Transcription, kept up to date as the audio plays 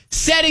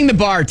setting the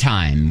bar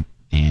time.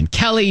 And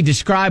Kelly,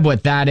 describe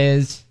what that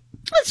is.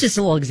 It's just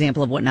a little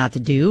example of what not to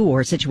do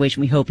or a situation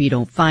we hope you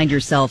don't find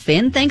yourself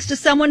in thanks to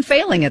someone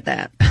failing at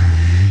that.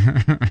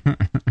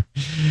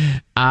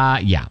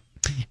 Yeah.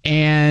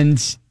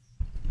 And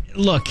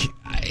look,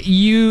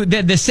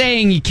 the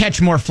saying, you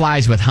catch more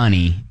flies with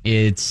honey.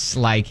 It's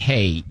like,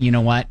 hey, you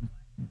know what?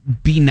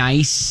 Be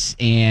nice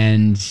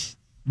and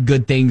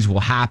good things will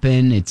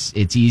happen. It's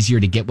easier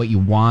to get what you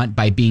want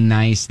by being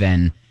nice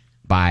than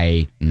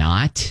by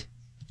not.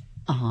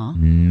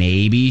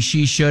 Maybe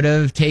she should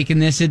have taken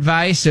this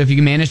advice. So if you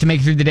can manage to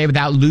make it through the day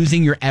without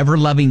losing your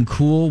ever-loving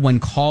cool when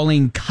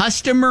calling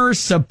customer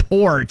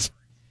support,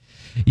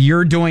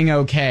 you're doing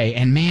okay.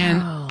 And man,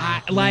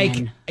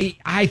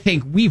 I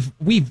think we've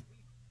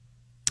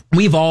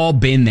all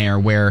been there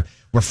where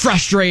we're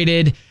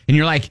frustrated and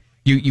you're like,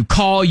 you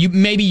call,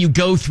 maybe you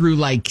go through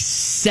like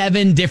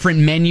 7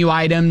 different menu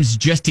items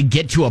just to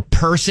get to a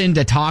person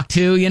to talk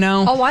to, you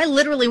know? Oh, I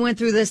literally went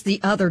through this the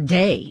other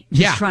day.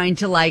 Just trying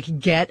to like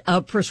get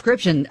a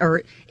prescription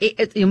or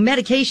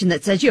medication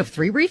that says you have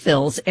 3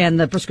 refills and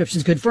the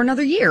prescription's good for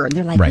another year. And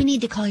they're like, we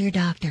need to call your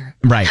doctor.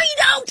 Right. No, you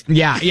don't.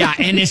 Yeah.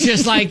 And it's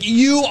just like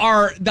you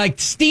are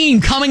like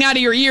steam coming out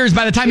of your ears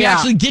by the time you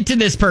actually get to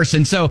this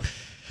person. So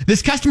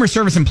this customer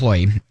service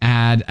employee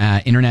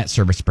at internet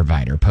service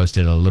provider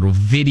posted a little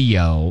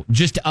video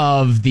just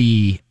of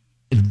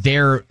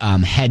their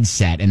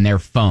headset and their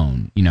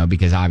phone, you know,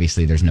 because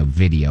obviously there's no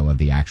video of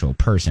the actual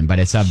person, but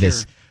it's of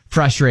this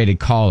frustrated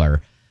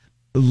caller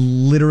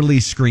literally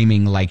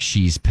screaming like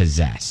she's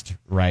possessed,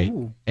 right?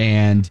 Ooh.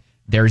 And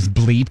there's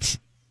bleeped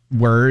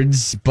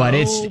words, but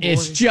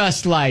it's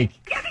just like,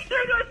 get me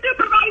through to a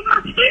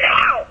supervisor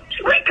now!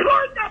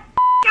 Record the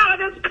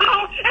out of this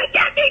call and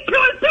get me to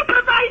a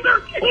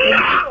supervisor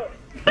now!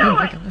 Oh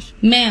my gosh.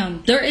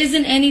 Ma'am, there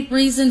isn't any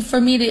reason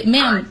for me to...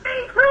 Ma'am. Get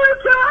me through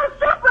to a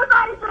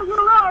supervisor,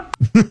 you love!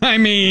 I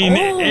mean,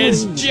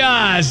 it's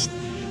just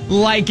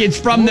like it's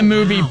from the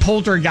movie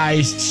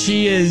Poltergeist.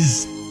 She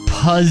is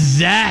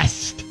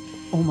possessed.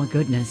 Oh my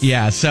goodness.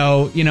 Yeah,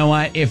 so you know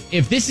what?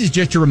 If this is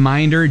just a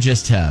reminder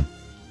just to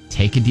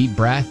take a deep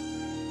breath,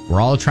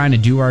 we're all trying to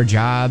do our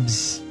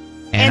jobs.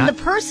 And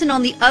the person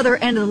on the other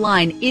end of the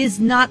line is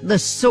not the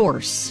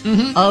source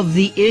of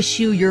the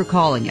issue you're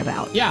calling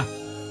about. Yeah,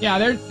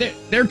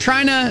 they're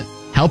trying to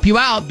help you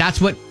out.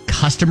 That's what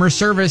customer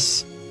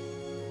service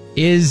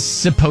is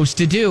supposed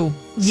to do.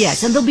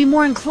 Yes, and they'll be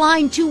more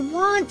inclined to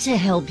want to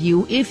help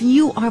you if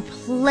you are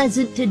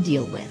pleasant to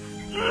deal with.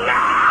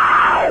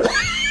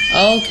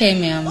 Okay,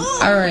 ma'am.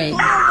 All right.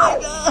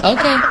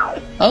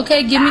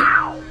 Okay, give me...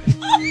 I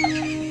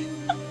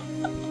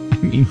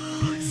mean...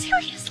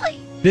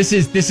 This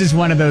is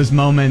one of those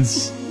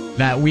moments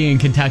that we in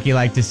Kentucky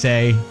like to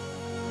say,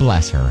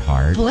 bless her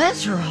heart.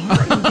 Bless her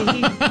heart,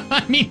 indeed.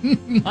 I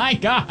mean, my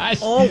gosh.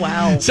 Oh,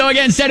 wow. So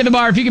again, set at the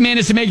bar, if you can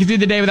manage to make it through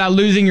the day without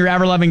losing your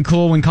ever-loving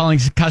cool when calling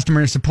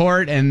customer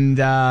support, and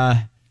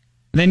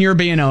then you're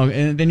doing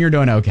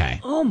okay.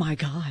 Oh, my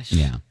gosh.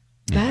 Yeah.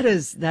 That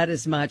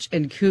is much,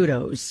 and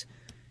kudos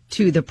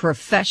to the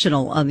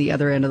professional on the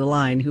other end of the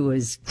line who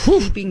is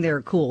keeping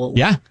their cool.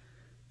 Yeah.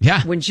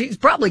 Yeah. When she's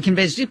probably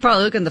convinced, she's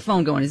probably looking at the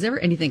phone going, is there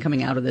anything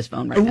coming out of this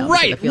phone right now?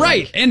 Right.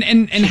 Like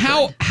and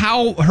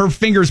how her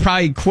fingers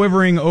probably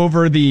quivering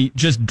over the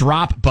just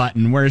drop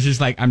button where it's just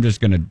like, I'm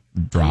just going to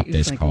drop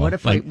this call. What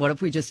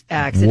if we just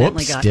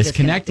accidentally got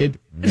disconnected?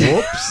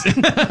 Whoops.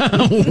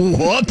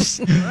 Whoops.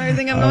 I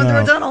think I'm going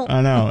through a tunnel.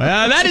 I know.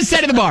 That is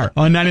Set at the Bar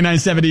on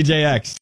 99.7 DJX.